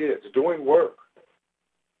with the kids doing work.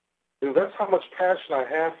 That's how much passion I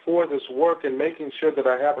have for this work and making sure that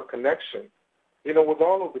I have a connection, with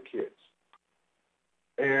all of the kids.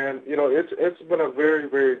 And, it's been a very,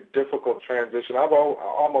 very difficult transition. I've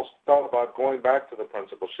almost thought about going back to the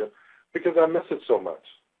principalship because I miss it so much.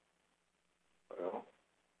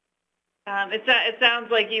 It sounds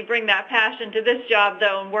like you bring that passion to this job,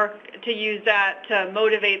 though, and work to use that to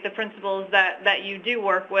motivate the principals that you do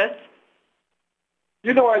work with.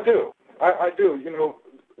 I do. I do.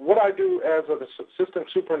 What I do as an assistant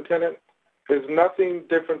superintendent is nothing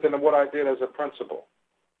different than what I did as a principal.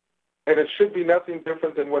 And it should be nothing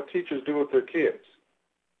different than what teachers do with their kids.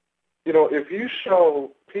 If you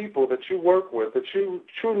show people that you work with that you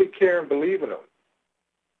truly care and believe in them,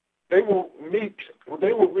 they will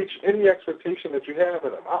reach any expectation that you have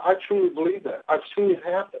in them. I truly believe that. I truly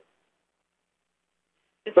have it.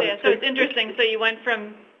 So it's interesting. So you went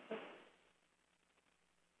from...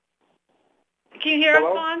 Can you hear us,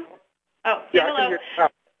 Vaughn? Oh, yeah, hello. I can hear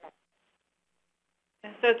you.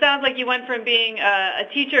 So it sounds like you went from being a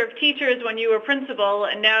teacher of teachers when you were principal,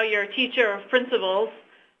 and now you're a teacher of principals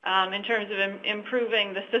in terms of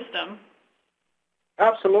improving the system.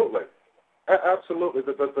 Absolutely. Absolutely.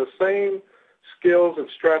 The same skills and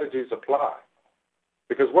strategies apply.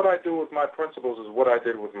 Because what I do with my principals is what I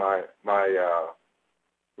did with my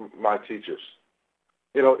teachers.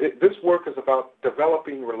 This work is about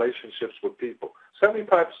developing relationships with people.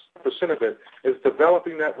 75% of it is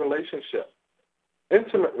developing that relationship,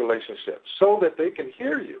 intimate relationship, so that they can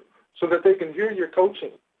hear you, so that they can hear your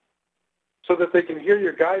coaching, so that they can hear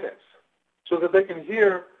your guidance, so that they can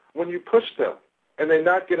hear when you push them and they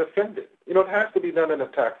not get offended. It has to be done in a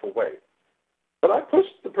tactful way. But I push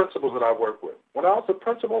the principals that I work with. When I was a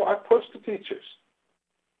principal, I pushed the teachers.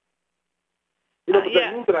 But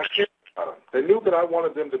they knew that I cared about them. They knew that I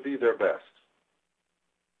wanted them to be their best.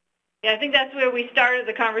 Yeah, I think that's where we started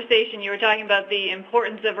the conversation. You were talking about the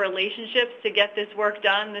importance of relationships to get this work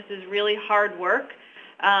done. This is really hard work,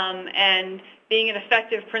 and being an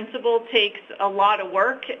effective principal takes a lot of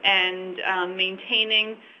work, and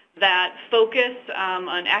maintaining that focus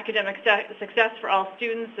on academic success for all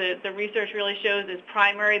students, the research really shows is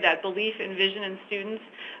primary. That belief and vision in students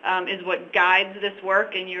is what guides this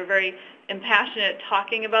work, and you're very impassionate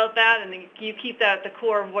talking about that, and you keep that at the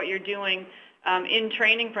core of what you're doing in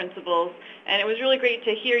training principals. And it was really great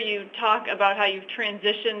to hear you talk about how you've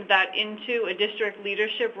transitioned that into a district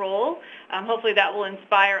leadership role. Hopefully that will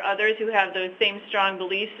inspire others who have those same strong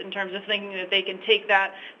beliefs in terms of thinking that they can take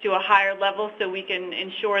that to a higher level, so we can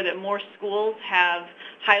ensure that more schools have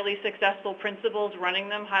highly successful principals running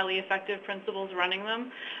them, highly effective principals running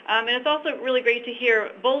them. And it's also really great to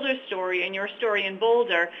hear Boulder's story and your story in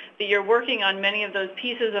Boulder, that you're working on many of those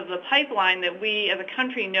pieces of the pipeline that we as a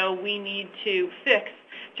country know we need to fix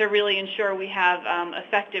to really ensure we have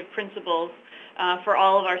effective principals for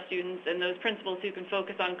all of our students and those principals who can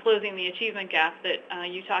focus on closing the achievement gap that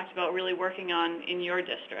you talked about really working on in your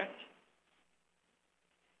district.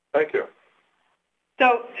 Thank you.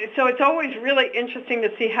 So it's always really interesting to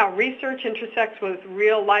see how research intersects with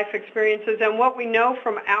real life experiences, and what we know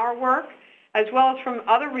from our work as well as from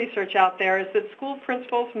other research out there is that school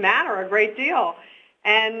principals matter a great deal,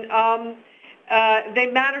 and they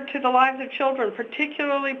matter to the lives of children,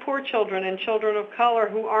 particularly poor children and children of color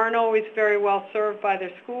who aren't always very well served by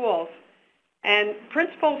their schools. And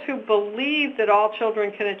principals who believe that all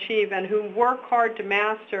children can achieve and who work hard to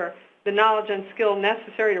master the knowledge and skill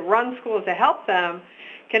necessary to run schools to help them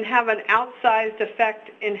can have an outsized effect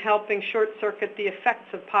in helping short-circuit the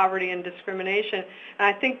effects of poverty and discrimination. And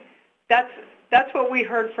I think that's what we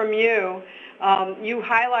heard from you. You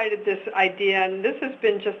highlighted this idea, and this has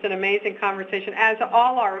been just an amazing conversation, as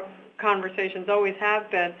all our conversations always have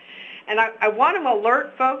been. And I want to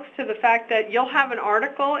alert folks to the fact that you'll have an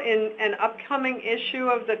article in an upcoming issue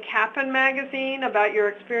of the Kaplan magazine about your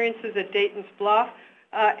experiences at Dayton's Bluff.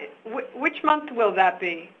 Which month will that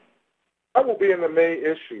be? I will be in the May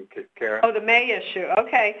issue, Karen. Oh, the May issue.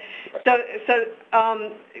 Okay. So,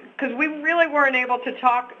 because we really weren't able to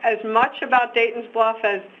talk as much about Dayton's Bluff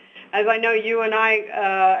as I know you and I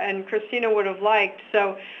and Christina would have liked.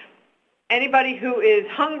 So, anybody who is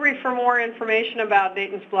hungry for more information about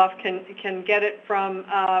Dayton's Bluff can get it from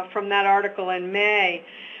that article in May.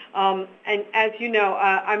 And as you know,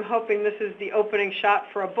 I'm hoping this is the opening shot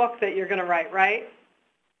for a book that you're going to write, right?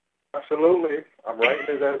 Absolutely. I'm writing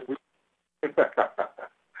it as we.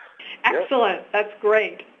 Excellent. That's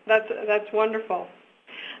great. That's wonderful.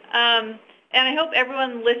 And I hope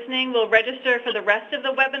everyone listening will register for the rest of the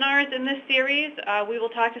webinars in this series. We will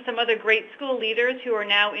talk to some other great school leaders who are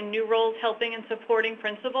now in new roles helping and supporting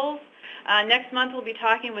principals. Next month we'll be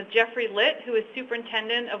talking with Jeffrey Litt, who is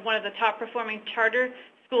superintendent of one of the top performing charter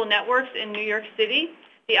school networks in New York City,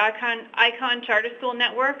 the Icon Charter School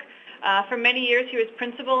Network. For many years, he was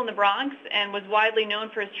principal in the Bronx and was widely known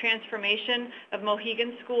for his transformation of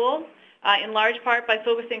Mohegan School, in large part by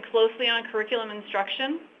focusing closely on curriculum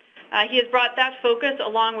instruction. He has brought that focus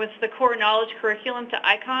along with the core knowledge curriculum to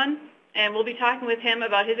Icon, and we'll be talking with him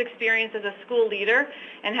about his experience as a school leader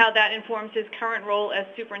and how that informs his current role as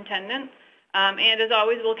superintendent. And as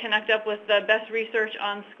always, we'll connect up with the best research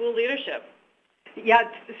on school leadership. Yeah,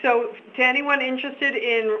 so to anyone interested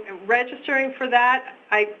in registering for that,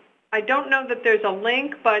 I don't know that there's a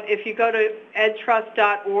link, but if you go to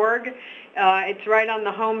edtrust.org, it's right on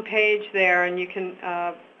the home page there, and you can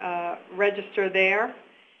register there.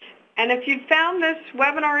 And if you found this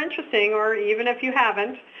webinar interesting, or even if you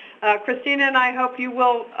haven't, Christina and I hope you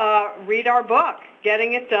will read our book,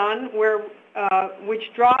 Getting It Done,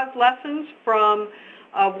 which draws lessons from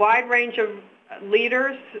a wide range of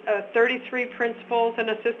leaders, 33 principals and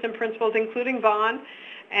assistant principals, including Vaughn,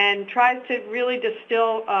 and tries to really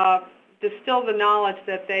distill the knowledge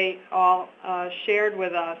that they all shared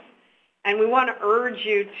with us. And we want to urge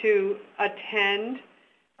you to attend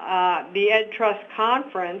the EdTrust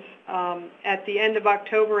conference at the end of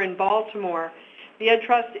October in Baltimore. The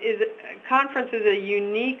EdTrust conference is a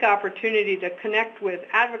unique opportunity to connect with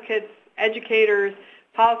advocates, educators,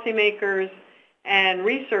 policymakers, and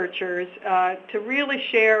researchers to really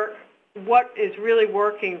share what is really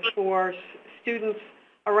working for students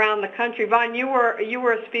around the country. Vaughn, you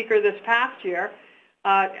were a speaker this past year.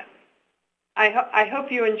 I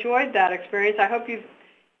hope you enjoyed that experience. I hope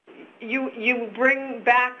you bring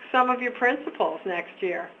back some of your principals next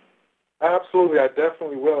year. Absolutely, I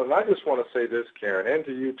definitely will. And I just want to say this, Karen, and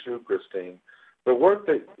to you too, Christine. The work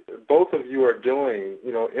that both of you are doing,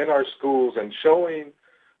 in our schools and showing,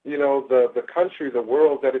 the country, the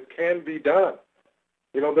world, that it can be done.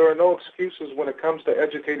 There are no excuses when it comes to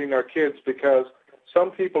educating our kids, because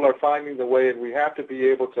some people are finding the way, and we have to be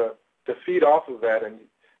able to feed off of that.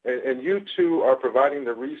 And you two are providing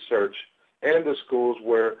the research and the schools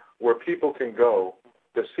where people can go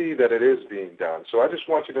to see that it is being done. So I just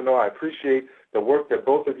want you to know I appreciate the work that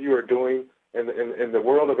both of you are doing in the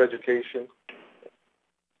world of education.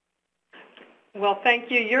 Well, thank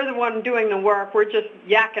you. You're the one doing the work. We're just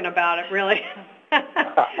yakking about it, really.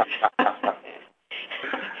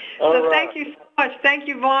 So thank you so much. Thank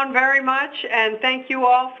you, Vaughn, very much, and thank you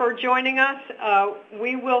all for joining us.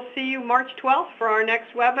 We will see you March 12th for our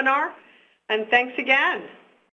next webinar, and thanks again.